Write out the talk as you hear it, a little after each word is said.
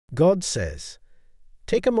God says,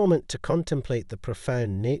 "Take a moment to contemplate the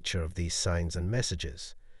profound nature of these signs and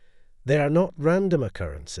messages. They are not random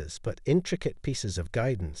occurrences, but intricate pieces of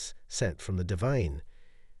guidance sent from the divine.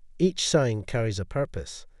 Each sign carries a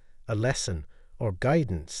purpose, a lesson, or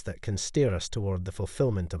guidance that can steer us toward the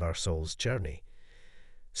fulfillment of our soul's journey.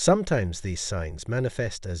 Sometimes these signs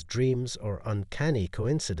manifest as dreams or uncanny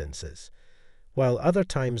coincidences, while other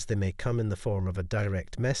times they may come in the form of a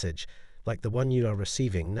direct message, like the one you are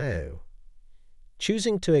receiving now.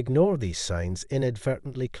 Choosing to ignore these signs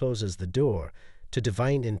inadvertently closes the door to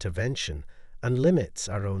divine intervention and limits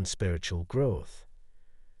our own spiritual growth.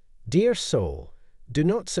 Dear soul, do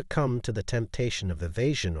not succumb to the temptation of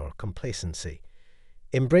evasion or complacency.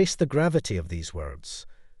 Embrace the gravity of these words,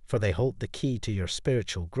 for they hold the key to your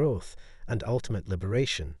spiritual growth and ultimate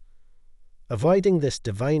liberation. Avoiding this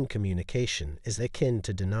divine communication is akin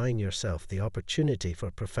to denying yourself the opportunity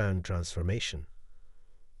for profound transformation.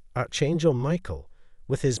 Archangel Michael,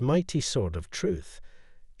 with his mighty sword of truth,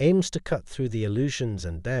 aims to cut through the illusions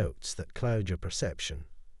and doubts that cloud your perception.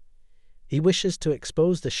 He wishes to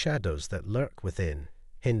expose the shadows that lurk within,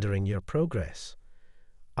 hindering your progress.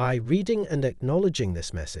 Reading and acknowledging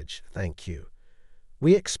this message, thank you.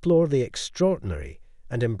 We explore the extraordinary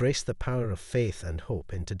and embrace the power of faith and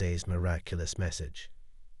hope in today's miraculous message.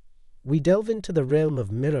 We delve into the realm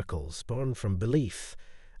of miracles born from belief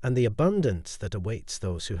and the abundance that awaits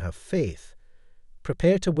those who have faith.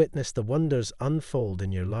 Prepare to witness the wonders unfold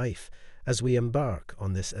in your life as we embark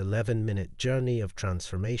on this 11-minute journey of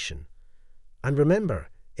transformation. And remember,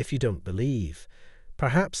 if you don't believe,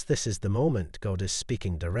 perhaps this is the moment God is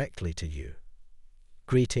speaking directly to you.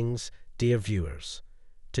 Greetings, dear viewers.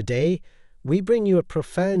 Today, we bring you a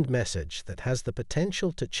profound message that has the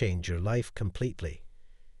potential to change your life completely.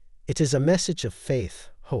 It is a message of faith,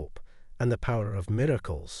 hope, and the power of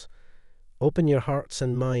miracles. Open your hearts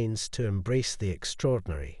and minds to embrace the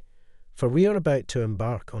extraordinary, for we are about to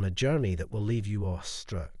embark on a journey that will leave you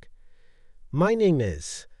awestruck. My name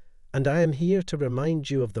is, and I am here to remind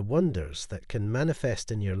you of the wonders that can manifest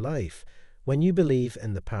in your life when you believe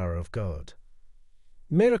in the power of God.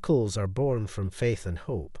 Miracles are born from faith and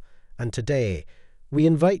hope, and today we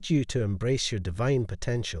invite you to embrace your divine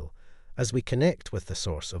potential as we connect with the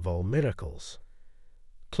source of all miracles.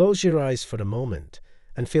 Close your eyes for a moment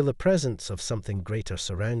and feel the presence of something greater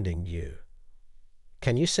surrounding you.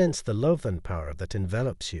 Can you sense the love and power that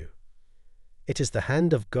envelops you? It is the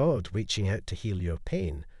hand of God reaching out to heal your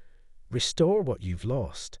pain, restore what you've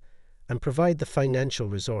lost, and provide the financial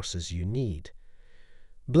resources you need.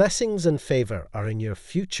 Blessings and favor are in your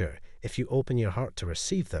future if you open your heart to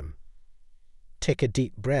receive them. Take a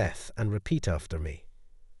deep breath and repeat after me.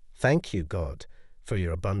 Thank you, God, for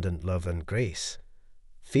your abundant love and grace.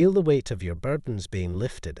 Feel the weight of your burdens being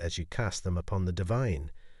lifted as you cast them upon the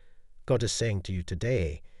divine. God is saying to you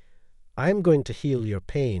today, I am going to heal your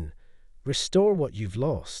pain, restore what you've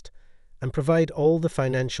lost, and provide all the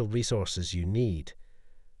financial resources you need.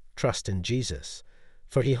 Trust in Jesus,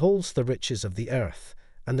 for he holds the riches of the earth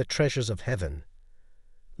and the treasures of heaven.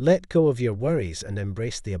 Let go of your worries and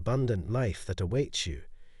embrace the abundant life that awaits you.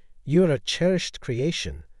 You are a cherished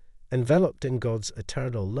creation, enveloped in God's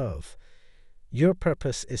eternal love. Your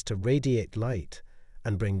purpose is to radiate light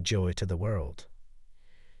and bring joy to the world.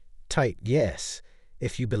 Type yes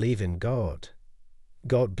if you believe in God.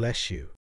 God bless you.